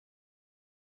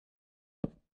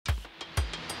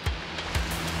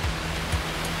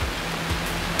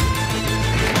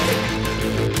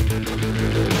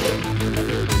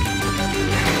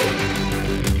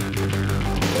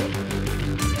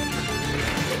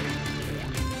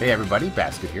Hey everybody,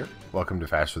 Basket here. Welcome to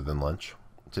Faster Than Lunch.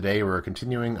 Today we're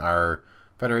continuing our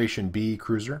Federation B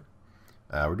cruiser.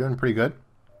 We're doing pretty good.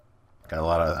 Got a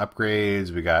lot of upgrades.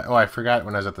 We got... Oh, I forgot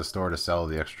when I was at the store to sell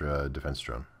the extra defense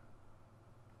drone.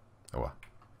 Oh well.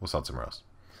 We'll sell it somewhere else.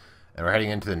 And we're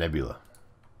heading into the Nebula.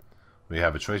 We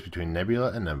have a choice between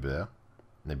Nebula and Nebula.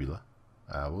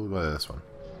 We'll go to this one.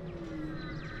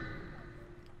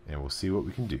 And we'll see what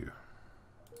we can do.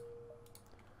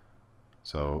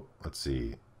 So, let's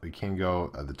see. We can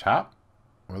go at the top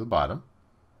or the bottom.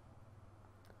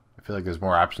 I feel like there's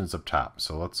more options up top.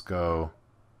 So let's go...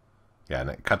 Yeah, and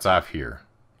it cuts off here.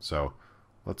 So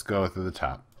let's go through the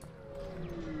top.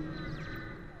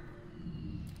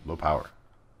 Low power.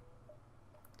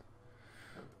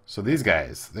 So these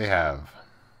guys, they have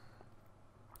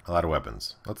a lot of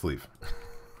weapons. Let's leave.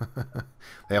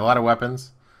 They have a lot of weapons.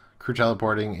 Crew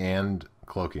teleporting and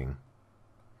cloaking.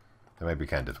 That might be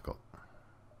kind of difficult.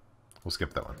 We'll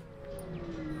skip that one.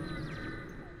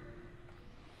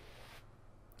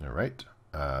 Alright.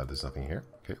 There's nothing here.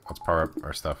 Okay, let's power up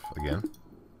our stuff again.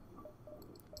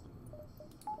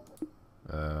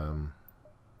 There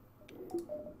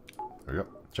we go.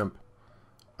 Jump.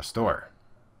 A store.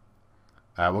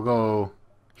 We'll go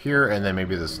here and then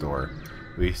maybe the store.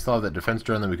 We still have that defense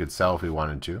drone that we could sell if we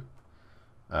wanted to.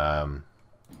 So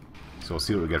we'll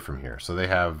see what we get from here. So they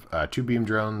have 2 beam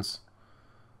drones,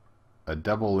 a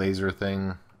double laser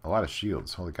thing, a lot of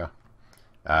shields, holy cow,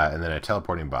 and then a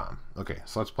teleporting bomb. Okay,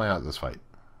 so let's plan out this fight.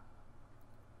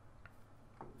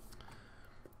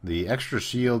 The extra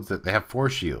shields, that they have 4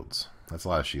 shields. That's a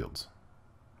lot of shields.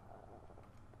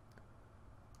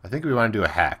 I think we want to do a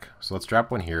hack. So let's drop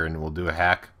one here and we'll do a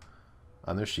hack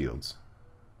on their shields.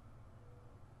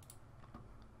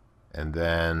 And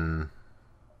then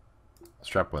let's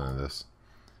drop one of this.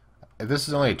 If this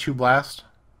is only a 2 blast,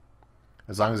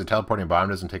 as long as the teleporting bomb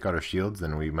doesn't take out our shields,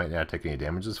 then we might not take any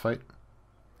damage this fight.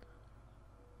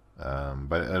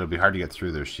 But it'll be hard to get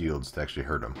through their shields to actually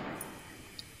hurt them.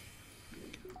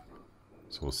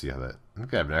 So we'll see how that... I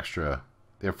think they have an extra...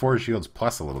 They have 4 shields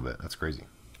plus a little bit. That's crazy.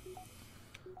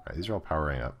 Alright, these are all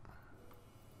powering up.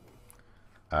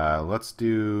 Let's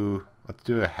do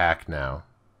a hack now.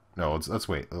 No, let's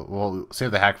wait. We'll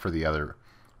save the hack for the other...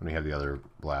 when we have the other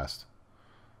blast.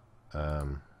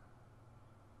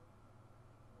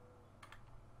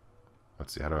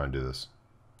 Let's see, how do I want to do this?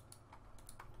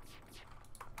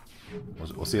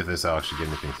 We'll see if this will actually get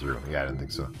anything through. Yeah, I didn't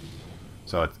think so.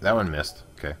 So that one missed.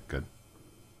 Okay, good.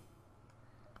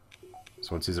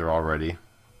 So once these are all ready,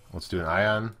 let's do an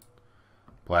ion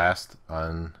blast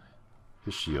on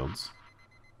his shields.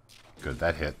 Good,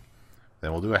 that hit.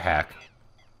 Then we'll do a hack.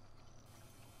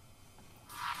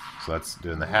 So that's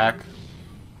doing the hack.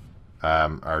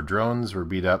 Our drones were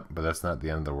beat up, but that's not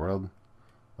the end of the world.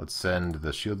 Let's send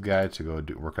the shield guy to go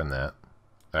work on that.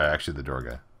 Actually, the door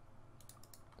guy.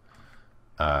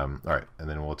 Alright, and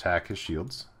then we'll attack his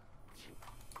shields.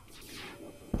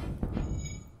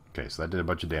 Okay, so that did a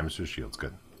bunch of damage to his shields.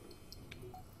 Good.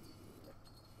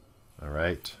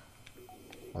 Alright.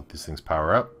 Let these things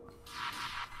power up.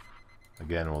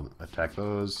 Again, we'll attack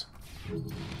those.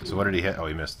 So what did he hit? Oh,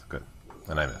 he missed. Good.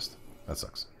 And I missed. That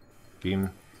sucks. Beam.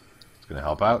 It's going to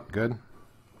help out. Good.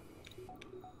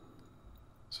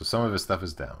 So some of his stuff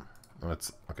is down.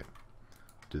 Let's... Okay.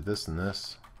 Do this and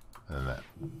this. And that.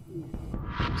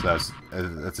 So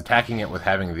that's attacking it with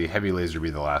having the heavy laser be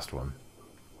the last one.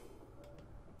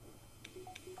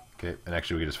 Okay, and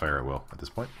actually we can just fire at will at this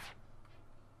point.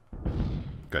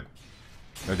 Good.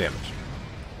 No damage.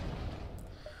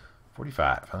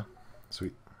 45, huh?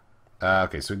 Sweet.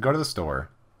 Okay, so we go to the store.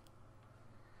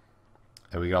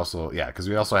 And we can also, yeah, because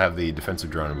we also have the defensive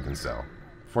drone we can sell.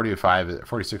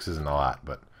 46 isn't a lot,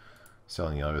 but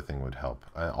selling the other thing would help.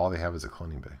 All they have is a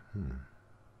cloning bay.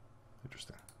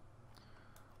 Interesting.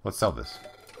 Let's sell this.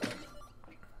 Do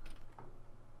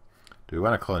we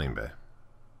want a cloning bay?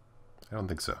 I don't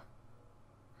think so.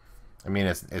 I mean,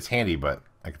 it's handy, but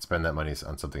I could spend that money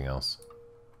on something else.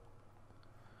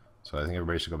 So I think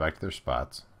everybody should go back to their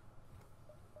spots.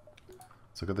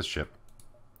 Let's look at the ship.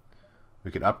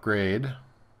 We could upgrade.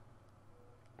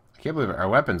 I can't believe our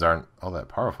weapons aren't all that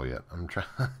powerful yet. I'm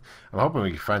hoping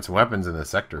we can find some weapons in this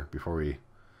sector before we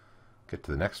get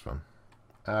to the next one.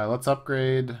 Let's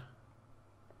upgrade.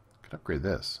 Could upgrade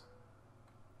this.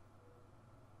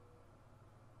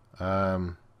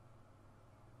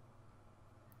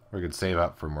 We could save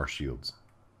up for more shields.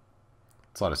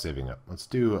 It's a lot of saving up. Let's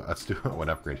do one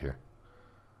upgrade here.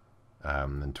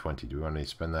 Then 20. Do we want to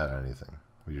spend that on anything?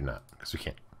 We do not, because we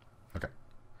can't. Okay.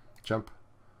 Jump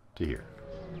to here.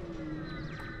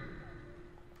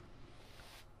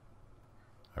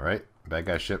 Alright, bad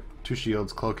guy ship, 2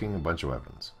 shields, cloaking, a bunch of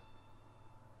weapons.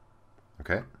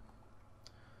 Okay.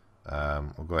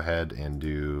 We'll go ahead and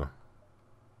do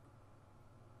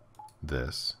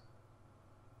this.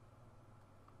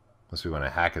 Unless we want to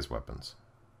hack his weapons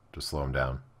to slow him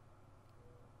down.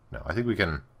 No, I think we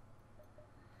can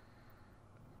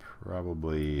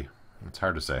probably... It's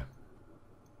hard to say.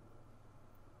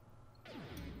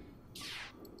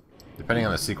 Depending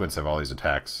on the sequence of all these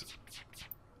attacks,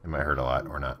 it might hurt a lot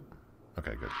or not.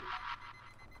 Okay, good.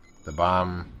 The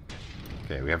bomb...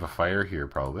 Okay, we have a fire here,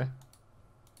 probably.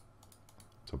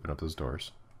 Let's open up those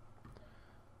doors.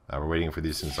 We're waiting for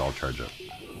these things to all charge up.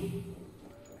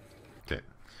 Okay.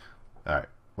 Alright,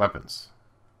 weapons.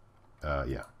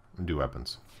 Yeah, do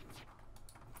weapons.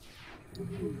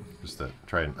 Just to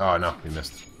try and... Oh, no, we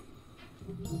missed.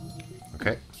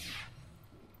 Okay.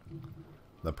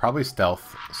 They'll probably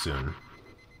stealth soon.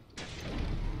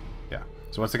 Yeah.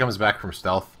 So once it comes back from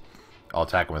stealth, I'll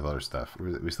attack him with other stuff.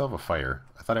 We still have a fire.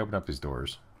 I thought I opened up these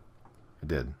doors. I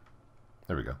did.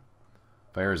 There we go.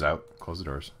 Fire is out. Close the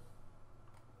doors.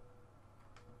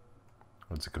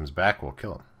 Once it comes back, we'll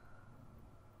kill him.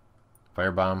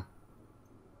 Firebomb.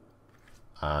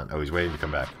 Oh, he's waiting to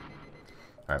come back.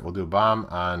 Alright, we'll do a bomb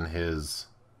on his...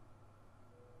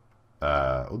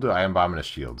 we'll do an ion bomb on his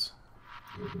shields.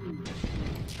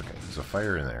 Okay, there's a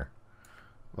fire in there.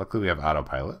 Luckily we have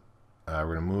autopilot. We're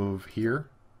going to move here.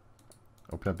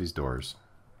 Open up these doors.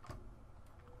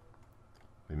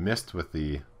 We missed with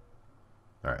the...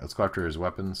 Alright, let's go after his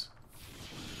weapons.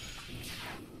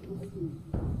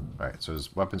 Alright, so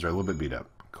his weapons are a little bit beat up.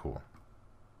 Cool.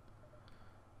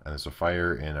 And there's a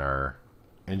fire in our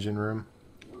engine room.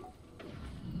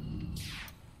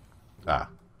 Ah.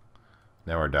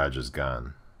 Now our dodge is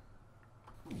gone.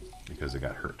 Because it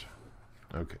got hurt.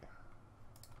 Okay.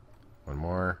 One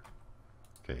more.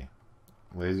 Okay.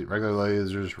 Regular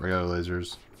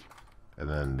lasers. And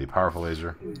then the powerful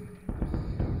laser.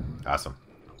 Awesome.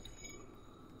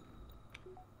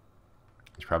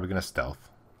 He's probably going to stealth.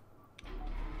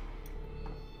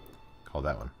 Call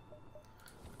that one.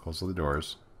 Close all the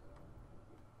doors.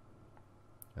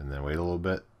 And then wait a little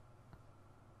bit.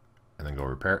 And then go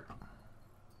repair it.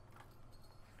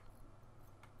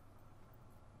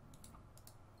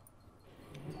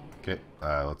 Okay,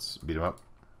 let's beat him up.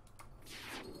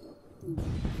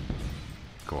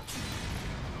 Cool.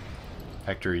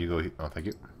 Hector, you go... Oh, thank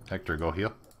you. Hector, go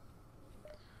heal.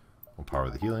 We'll power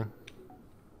the healing.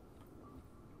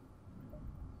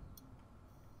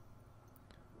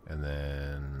 And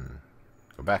then...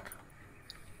 Go back.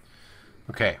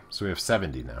 Okay, so we have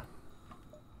 70 now.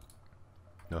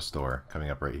 No store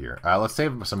coming up right here. Let's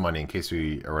save some money in case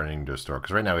we are running into a store.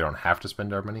 Because right now we don't have to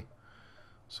spend our money.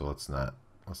 So let's not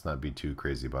be too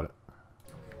crazy about it.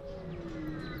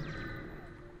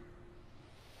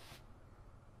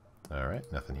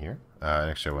 Alright, nothing here.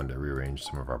 Actually, I wanted to rearrange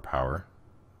some of our power.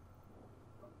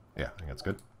 Yeah, I think that's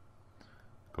good.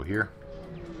 Go here.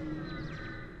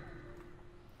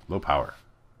 Low power.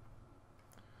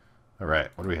 Alright,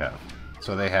 what do we have?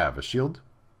 So they have a shield.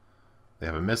 They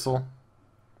have a missile.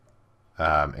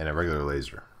 And a regular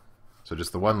laser. So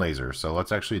just the one laser. So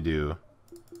let's actually do...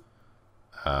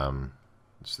 and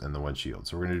the one shield.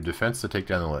 So we're going to do defense to take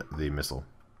down the missile.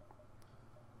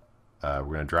 We're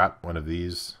going to drop one of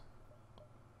these.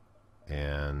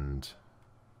 And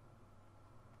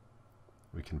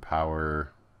we can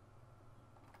power...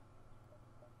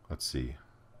 Let's see.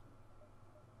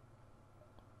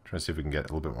 Trying to see if we can get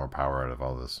a little bit more power out of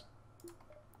all this.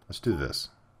 Let's do this.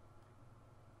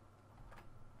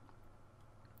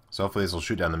 So hopefully this will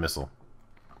shoot down the missile.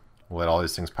 We'll let all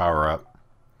these things power up.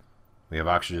 We have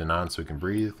oxygen on so we can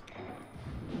breathe.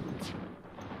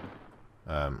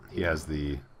 He has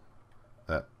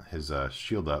his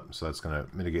shield up, so that's going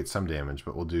to mitigate some damage,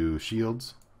 but we'll do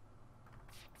shields.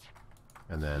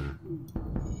 And then,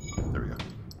 there we go.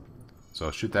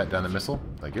 So shoot that down the missile.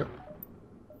 Thank you.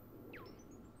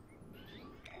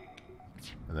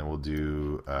 And then we'll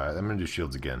do, I'm going to do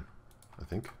shields again, I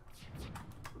think.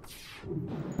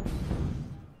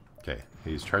 Okay,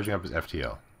 he's charging up his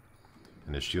FTL.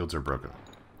 And his shields are broken.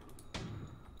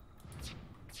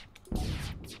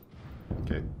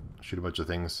 Okay, shoot a bunch of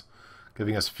things.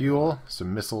 Giving us fuel,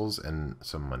 some missiles, and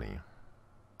some money.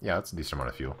 Yeah, that's a decent amount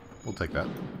of fuel. We'll take that.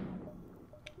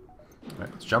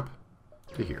 Alright, let's jump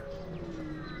to here.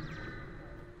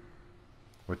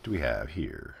 What do we have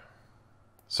here?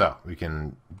 So, we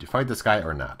can fight this guy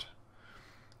or not.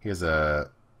 He has a...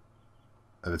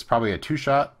 It's probably a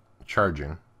 2-shot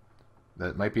charging.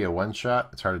 That might be a 1-shot,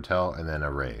 it's hard to tell, and then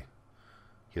a ray.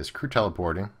 He has crew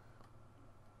teleporting.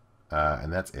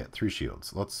 And that's it. 3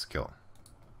 shields. Let's kill him.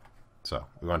 So,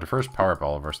 we want to first power up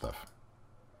all of our stuff.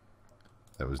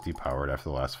 That was depowered after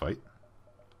the last fight.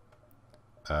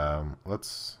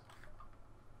 Let's...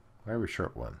 Why are we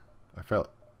short one? I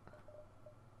felt...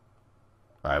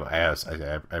 I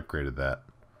upgraded that.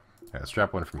 Alright, let's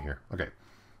drop one from here. Okay.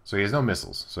 So he has no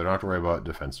missiles, so I don't have to worry about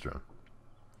defense drone.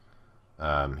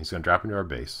 He's going to drop into our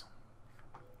base.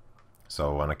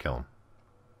 So I want to kill him.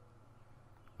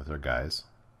 With our guys.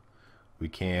 We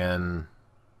can...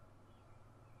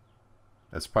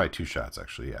 That's probably 2 shots,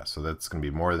 actually, yeah. So that's going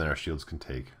to be more than our shields can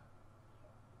take.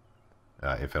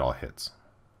 If it all hits.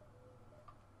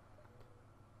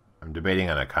 I'm debating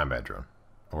on a combat drone.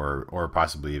 Or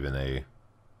possibly even a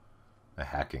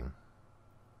hacking.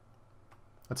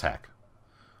 Let's hack.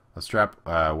 Let's drop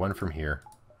one from here.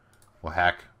 We'll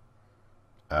hack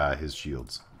his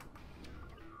shields.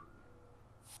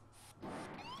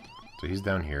 So he's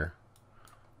down here.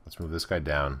 Let's move this guy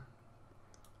down.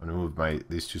 I'm going to move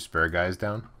these 2 spare guys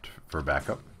down for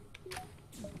backup.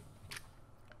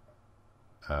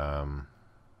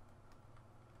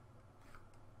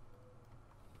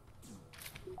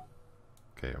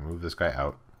 Okay, I'll move this guy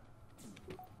out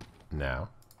now.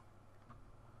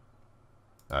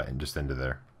 And just into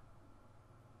there.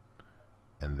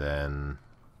 And then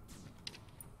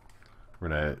we're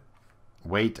going to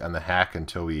wait on the hack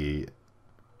until we...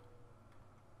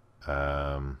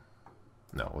 no,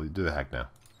 we'll do the hack now.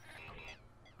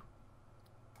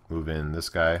 Move in this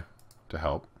guy to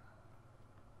help.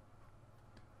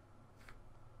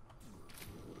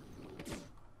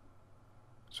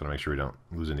 Just want to make sure we don't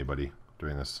lose anybody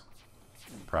during this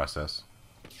process.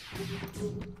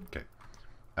 Okay.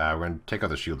 We're going to take out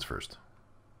the shields first.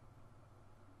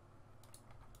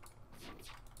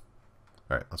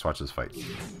 Alright, let's watch this fight.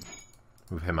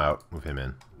 Move him out, move him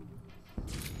in.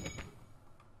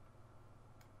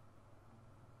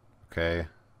 Okay.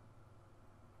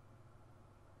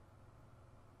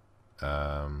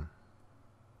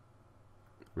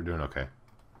 We're doing okay.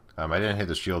 I didn't hit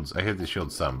the shields. I hit the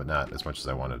shields some, but not as much as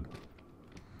I wanted.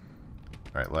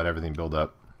 Alright, let everything build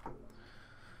up.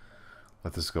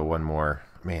 Let this go one more.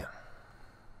 Man.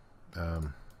 I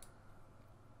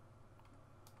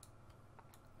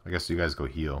guess you guys go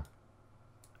heal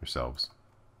yourselves.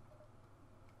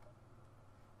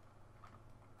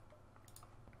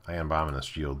 Ion bomb and the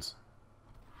shields.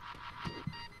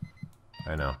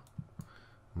 I know.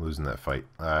 I'm losing that fight.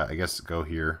 I guess go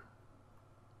here.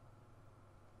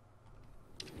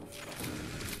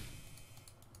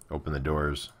 Open the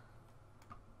doors.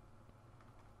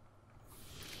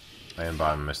 Ion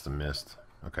bomb missed the mist.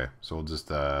 Okay, so we'll just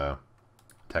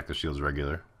attack the shields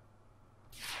regular.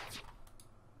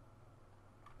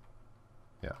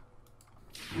 Yeah.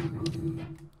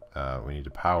 We need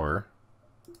to power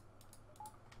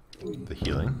the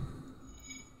healing.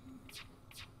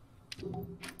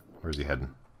 Where's he heading?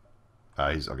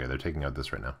 He's okay. They're taking out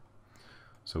this right now.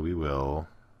 So we will.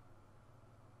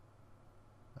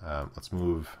 Let's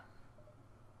move.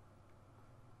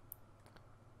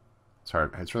 It's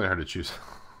hard. It's really hard to choose.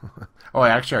 Oh,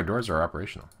 actually, our doors are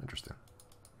operational. Interesting.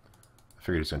 I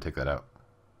figured he's going to take that out.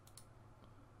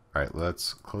 All right,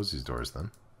 let's close these doors then.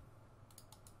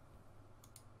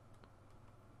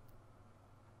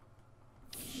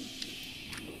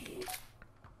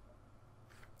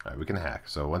 Alright, we can hack.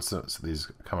 So once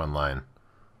these come online...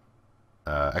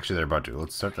 actually, they're about to.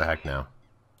 Let's start the hack now.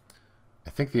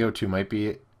 I think the O2 might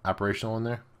be operational in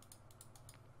there.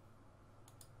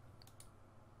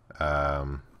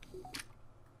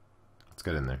 Let's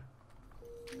get in there.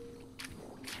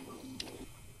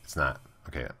 It's not.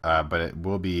 Okay, but it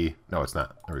will be... No, it's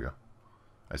not. There we go.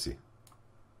 I see.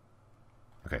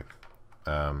 Okay.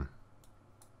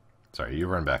 Sorry, you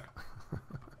run back.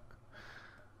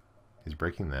 He's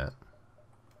breaking that.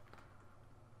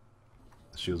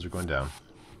 The shields are going down.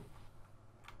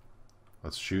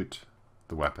 Let's shoot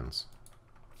the weapons.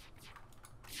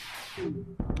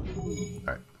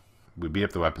 Alright. We beat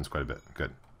up the weapons quite a bit.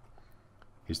 Good.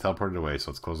 He's teleported away, so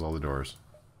let's close all the doors.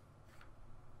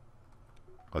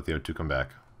 Let the O2 come back.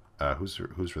 Who's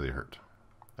really hurt?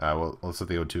 Well, let's let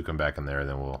the O2 come back in there, and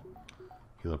then we'll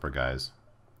heal up our guys.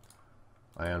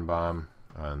 Ion bomb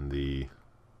on the...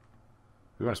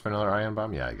 We want to spend another ion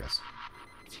bomb? Yeah, I guess.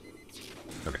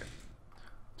 Okay.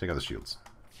 Take out the shields.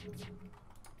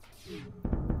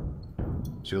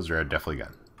 Shields are definitely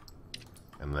gone.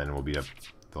 And then we'll beat up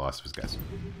the last of his guys.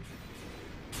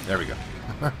 There we go.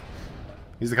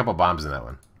 He's a couple bombs in that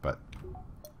one, but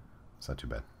it's not too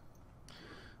bad.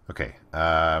 Okay,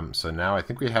 so now I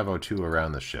think we have O2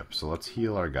 around the ship, so let's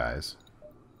heal our guys.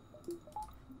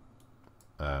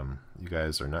 You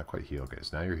guys are not quite healed. Okay,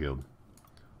 so now you're healed.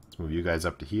 Let's move you guys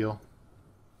up to heal.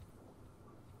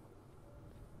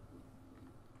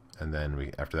 And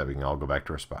then after that we can all go back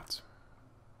to our spots.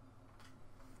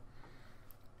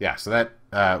 Yeah, so that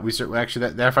actually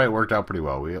that fight worked out pretty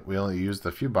well. We only used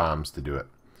a few bombs to do it,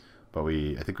 but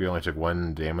I think we only took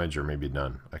 1 damage or maybe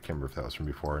none. I can't remember if that was from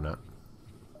before or not.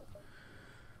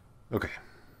 Okay,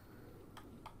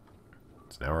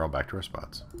 so now we're all back to our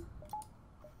spots.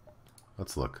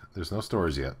 Let's look. There's no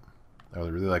stores yet. I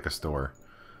would really like a store.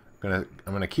 I'm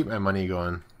gonna keep my money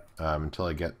going until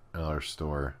I get another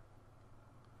store.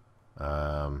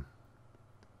 I'm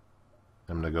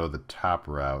gonna go the top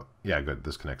route. Yeah, good.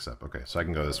 This connects up. Okay, so I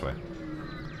can go this way.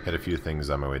 Hit a few things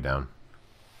on my way down.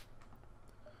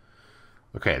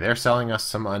 Okay, they're selling us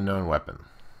some unknown weapon.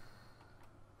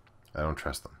 I don't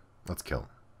trust them. Let's kill them.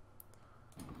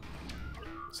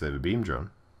 So they have a beam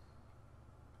drone.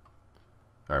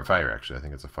 Or fire, actually. I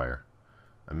think it's a fire.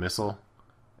 A missile.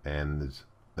 And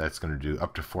that's going to do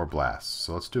up to 4 blasts.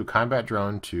 So let's do a combat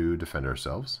drone to defend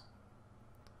ourselves.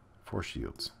 4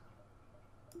 shields.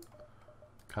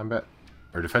 Combat.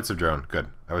 Or defensive drone. Good.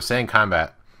 I was saying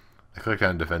combat. I clicked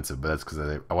on defensive, but that's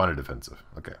because I wanted defensive.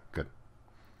 Okay, good.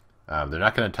 They're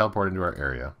not going to teleport into our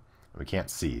area. We can't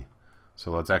see. So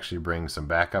let's actually bring some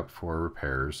backup for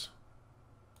repairs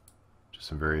to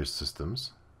some various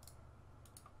systems.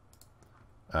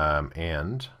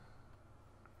 Okay.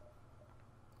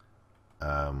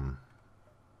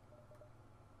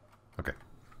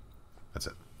 That's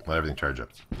it. Let everything charge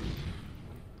up.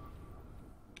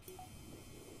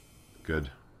 Good.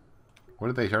 What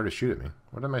did they try to shoot at me?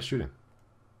 What am I shooting?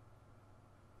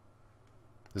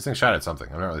 This thing shot at something.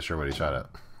 I'm not really sure what he shot at.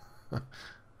 It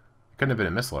couldn't have been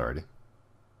a missile already.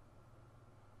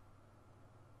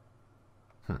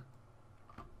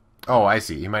 Oh, I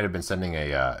see. He might have been sending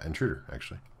a intruder,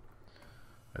 actually.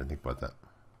 I didn't think about that.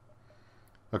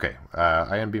 Okay,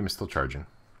 ion beam is still charging.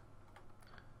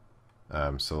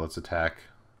 So let's attack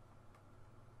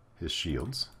his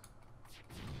shields.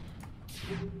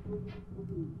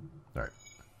 Alright.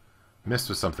 Missed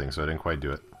with something, so I didn't quite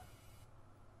do it.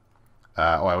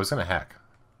 Oh, I was going to hack.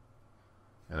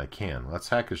 And I can. Let's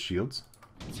hack his shields.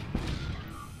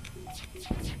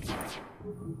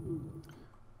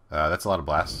 That's a lot of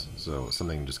blasts, so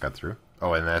something just got through.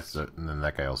 Oh, and and then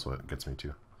that guy also gets me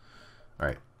too.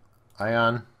 Alright.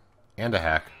 Ion and a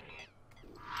hack.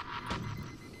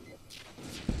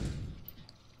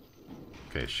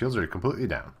 Okay, shields are completely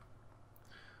down.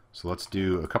 So let's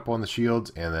do a couple on the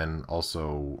shields, and then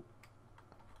also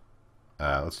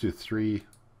let's do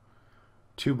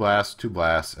 2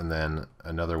 blasts, and then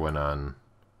another one on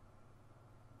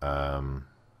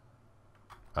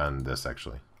this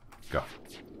actually. Go.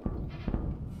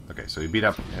 Okay, so he beat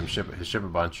up his ship a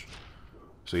bunch.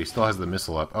 So he still has the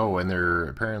missile up. Oh, and they're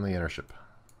apparently in our ship.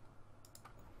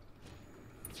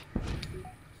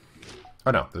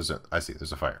 Oh no, I see,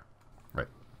 there's a fire. Right.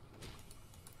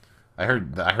 I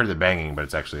heard the banging, but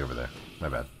it's actually over there. My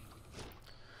bad.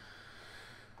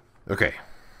 Okay,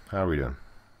 how are we doing?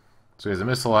 So he has a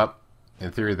missile up.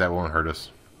 In theory, that won't hurt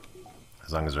us,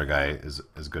 as long as our guy is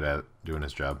good at doing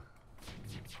his job.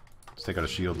 Let's take out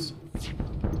his shields.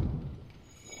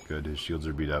 Good, his shields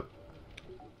are beat up.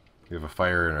 We have a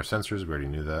fire in our sensors, we already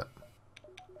knew that.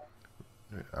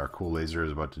 Our cool laser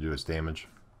is about to do its damage.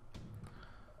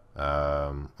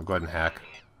 I'll go ahead and hack.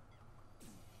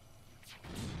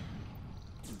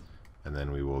 And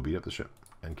then we will beat up the ship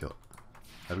and kill it.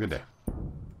 Have a good day.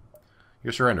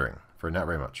 You're surrendering for not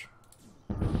very much.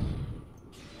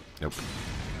 Nope.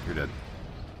 You're dead.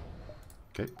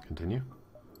 Okay, continue.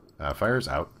 Fire's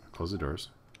out. Close the doors.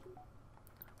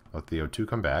 Let the O2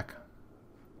 come back.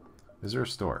 Is there a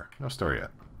store? No store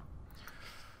yet.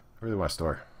 I really want a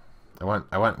store. I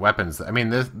want weapons. I mean,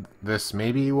 this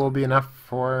maybe will be enough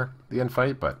for the end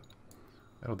fight, but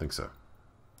I don't think so.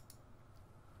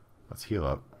 Let's heal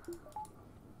up.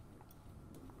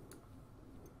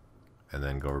 And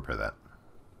then go repair that.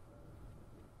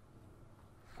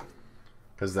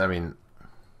 Because, I mean...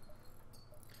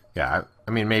 Yeah,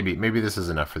 I mean, maybe this is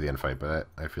enough for the end fight, but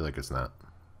I feel like it's not.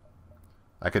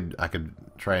 I could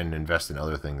try and invest in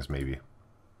other things, maybe.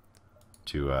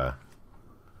 To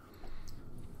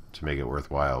make it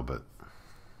worthwhile, but...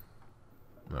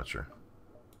 I'm not sure.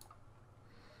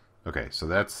 Okay, so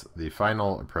that's the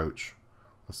final approach.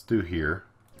 Let's do here.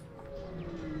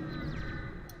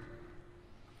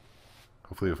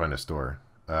 Hopefully we'll find a store.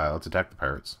 Let's attack the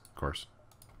pirates, of course.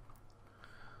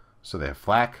 So they have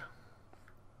flak,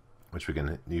 which we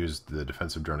can use the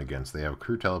defensive drone against. They have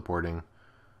crew teleporting,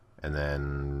 and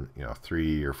then,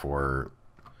 3 or 4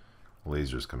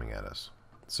 lasers coming at us.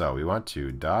 So we want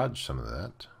to dodge some of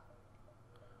that.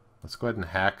 Let's go ahead and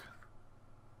hack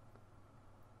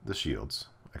the shields.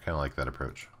 I kind of like that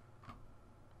approach.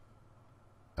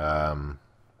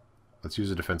 Let's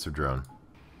use a defensive drone.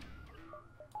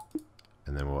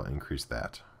 And then we'll increase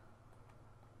that.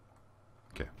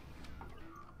 Okay.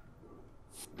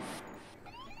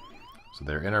 So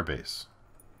they're in our base.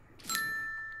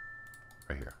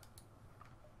 Right here.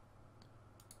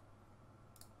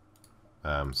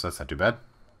 So that's not too bad.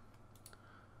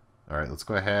 Alright, let's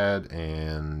go ahead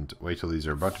and wait till these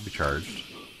are about to be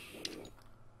charged.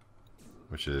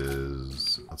 Which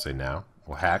is, let's say now.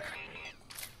 We'll hack.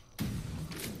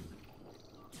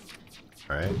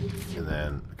 Alright, and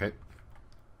then, okay.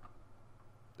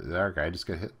 Did our guy just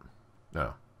get hit?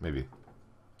 No, maybe.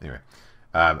 Anyway.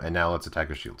 And now let's attack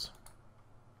our shields.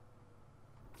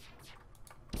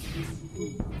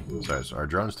 Sorry, so our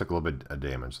drones took a little bit of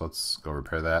damage. Let's go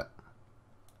repair that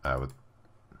with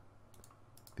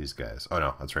these guys. Oh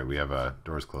no, that's right. We have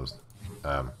doors closed.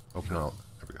 Open all.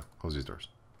 There we go. Close these doors.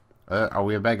 Oh,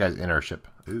 we have bad guys in our ship.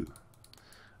 Ooh,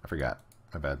 I forgot.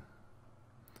 My bad.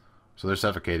 So they're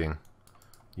suffocating.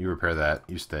 You repair that.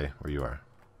 You stay where you are.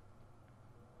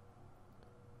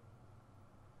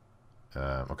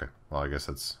 Okay. Well, I guess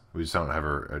that's... We just don't have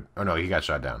her... Oh, no, he got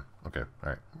shot down. Okay.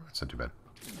 Alright. That's not too bad.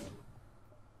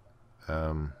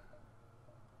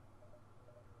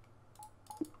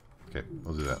 Okay.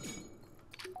 We'll do that.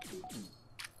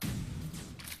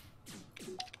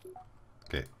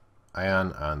 Okay.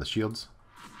 Ion on the shields.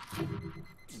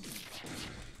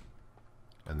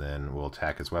 And then we'll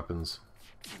attack his weapons.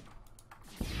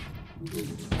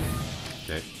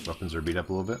 Okay. Weapons are beat up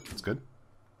a little bit. That's good.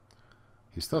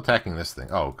 He's still attacking this thing.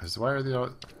 Oh, because why are they all...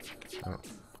 I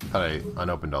thought I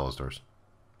unopened all those doors.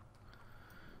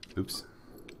 Oops.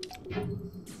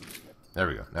 There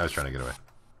we go. Now he's trying to get away.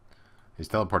 He's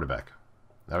teleported back.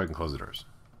 Now we can close the doors.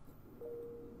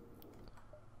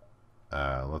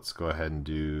 Let's go ahead and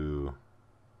do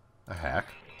a hack.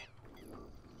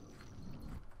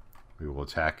 We will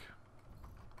attack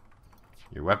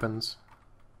your weapons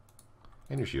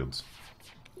and your shields.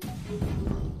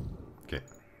 Okay.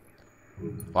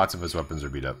 Lots of his weapons are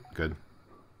beat up. Good.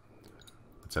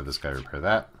 Let's have this guy repair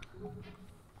that.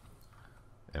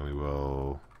 And we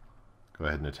will go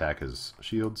ahead and attack his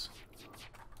shields.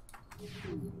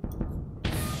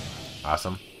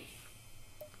 Awesome.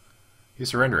 He's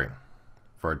surrendering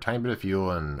for a tiny bit of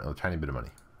fuel and a tiny bit of money.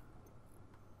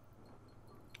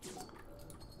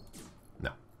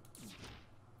 No.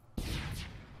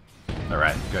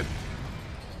 Alright, good.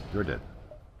 You're dead.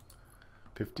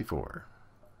 54.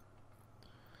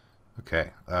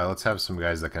 Okay, let's have some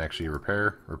guys that can actually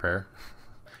repair.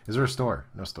 Is there a store?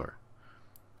 No store.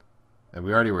 And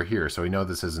we already were here, so we know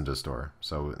this isn't a store.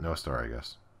 So no store, I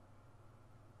guess.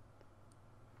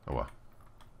 Oh well.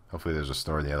 Hopefully there's a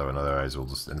store in the other one, otherwise we'll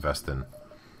just invest in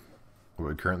what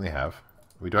we currently have.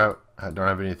 We don't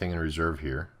have anything in reserve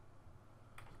here.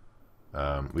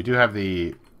 We do have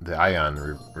the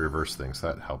ion reverse thing, so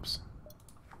that helps.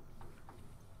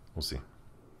 We'll see.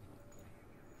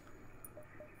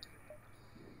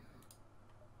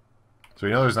 So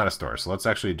we know there's not a store, so let's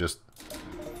actually just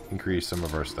increase some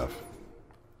of our stuff.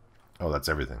 Oh, that's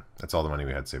everything. That's all the money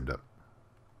we had saved up.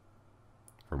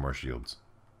 For more shields.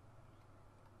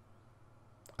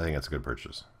 I think that's a good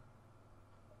purchase.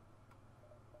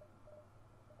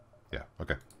 Yeah,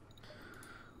 okay.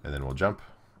 And then we'll jump.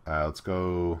 Let's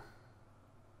go...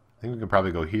 I think we can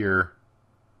probably go here,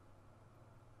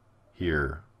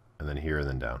 here, and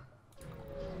then down.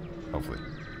 Hopefully.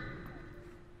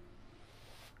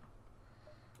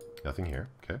 Nothing here.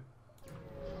 Okay.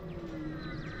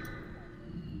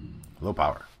 Low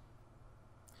power.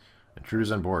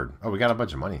 Intruders on board. Oh, we got a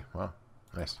bunch of money. Wow.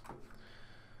 Nice.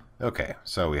 Okay,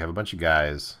 so we have a bunch of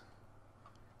guys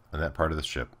on that part of the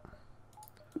ship.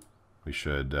 We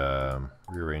should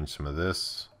rearrange some of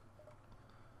this.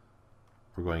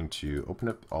 We're going to open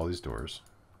up all these doors.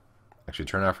 Actually,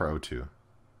 turn off our O2.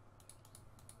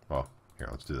 Well, here,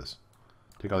 let's do this.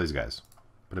 Take all these guys.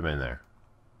 Put them in there.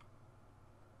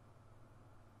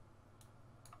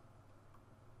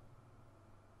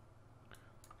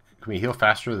 Can we heal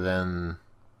faster than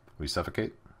we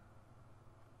suffocate?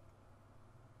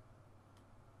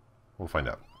 We'll find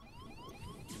out.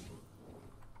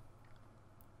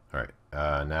 Alright,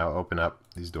 now open up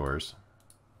these doors.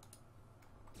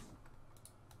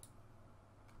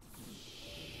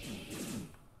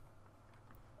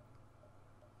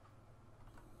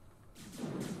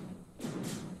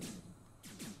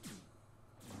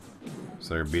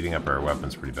 So they're beating up our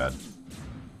weapons pretty bad.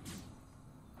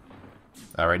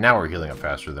 Right now we're healing up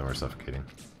faster than we're suffocating.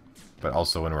 But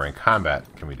also when we're in combat,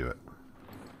 can we do it?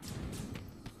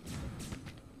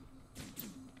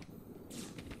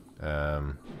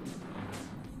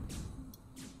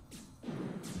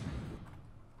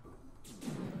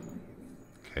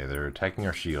 Okay, they're attacking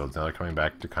our shields. Now they're coming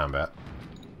back to combat.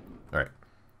 Alright.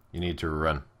 You need to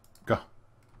run. Go.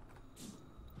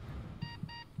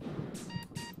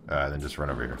 Then just run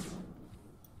over here.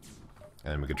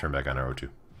 And then we can turn back on our O2.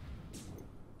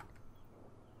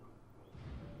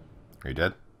 Are you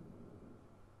dead?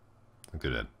 I think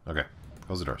they're dead. Okay.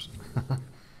 Close the doors.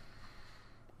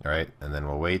 Alright, and then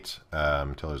we'll wait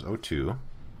until there's O2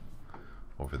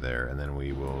 over there, and then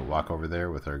we will walk over there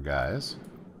with our guys.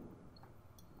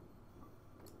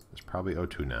 There's probably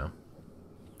O2 now.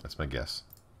 That's my guess.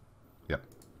 Yep.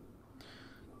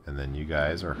 And then you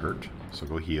guys are hurt, so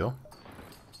go heal.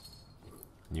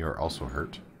 And you are also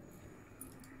hurt.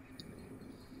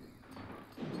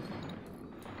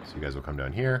 So you guys will come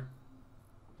down here.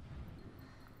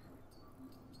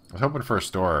 I was hoping for a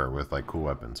store with like cool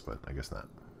weapons, but I guess not.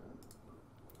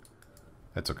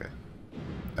 That's okay.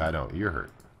 No, you're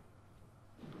hurt.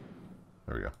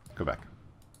 There we go. Go back.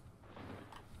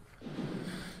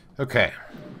 Okay.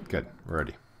 Good. We're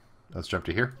ready. Let's jump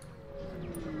to here.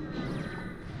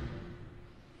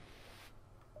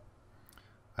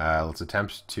 Let's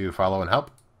attempt to follow and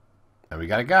help. And we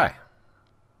got a guy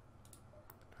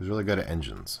who's really good at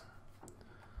engines.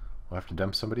 We'll have to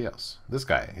dump somebody else. This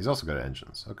guy, he's also good at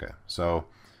engines. Okay, so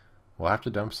we'll have to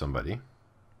dump somebody.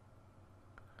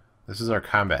 This is our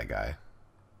combat guy.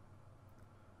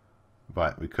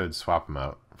 But we could swap him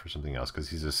out for something else because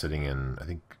he's just sitting in, I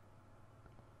think,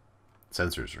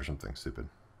 sensors or something stupid.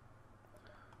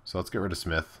 So let's get rid of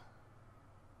Smith.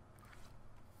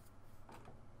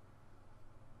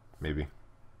 Maybe.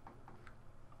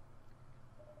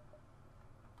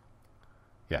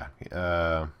 Yeah.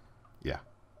 Yeah.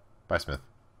 Bye, Smith.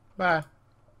 Bye.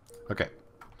 Okay.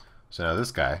 So now this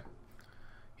guy,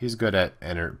 he's good at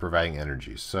providing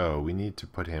energy. So we need to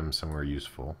put him somewhere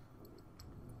useful.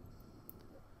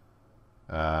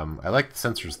 I like the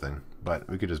sensors thing, but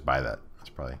we could just buy that. That's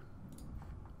probably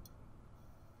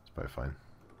fine.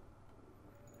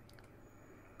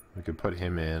 We could put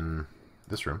him in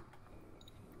this room.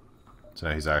 So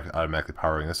now he's automatically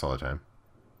powering this all the time.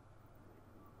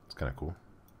 It's kind of cool.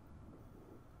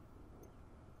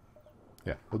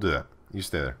 Yeah, we'll do that. You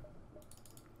stay there.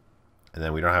 And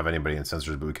then we don't have anybody in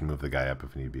sensors, but we can move the guy up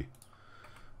if need be.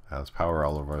 Let's power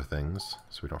all of our things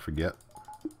so we don't forget.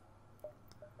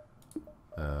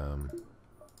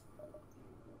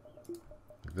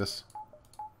 Like this.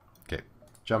 Okay,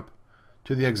 jump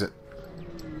to the exit.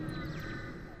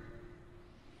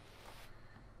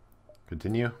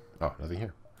 Continue. Oh, nothing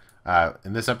here.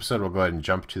 In this episode, we'll go ahead and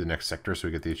jump to the next sector so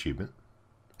we get the achievement.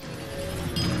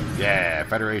 Yeah,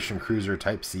 Federation Cruiser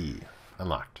Type C.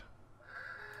 Unlocked.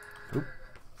 Oop.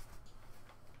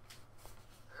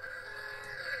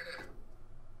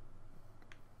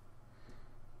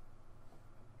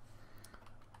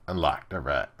 Unlocked.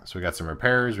 Alright. So we got some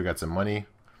repairs, we got some money,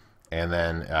 and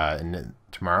then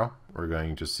tomorrow we're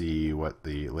going to see what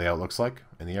the layout looks like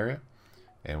in the area,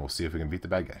 and we'll see if we can beat the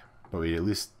bad guy. But we at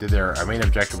least did our main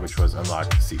objective, which was unlock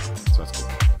the seat. So that's cool.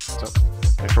 So,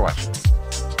 thanks for watching.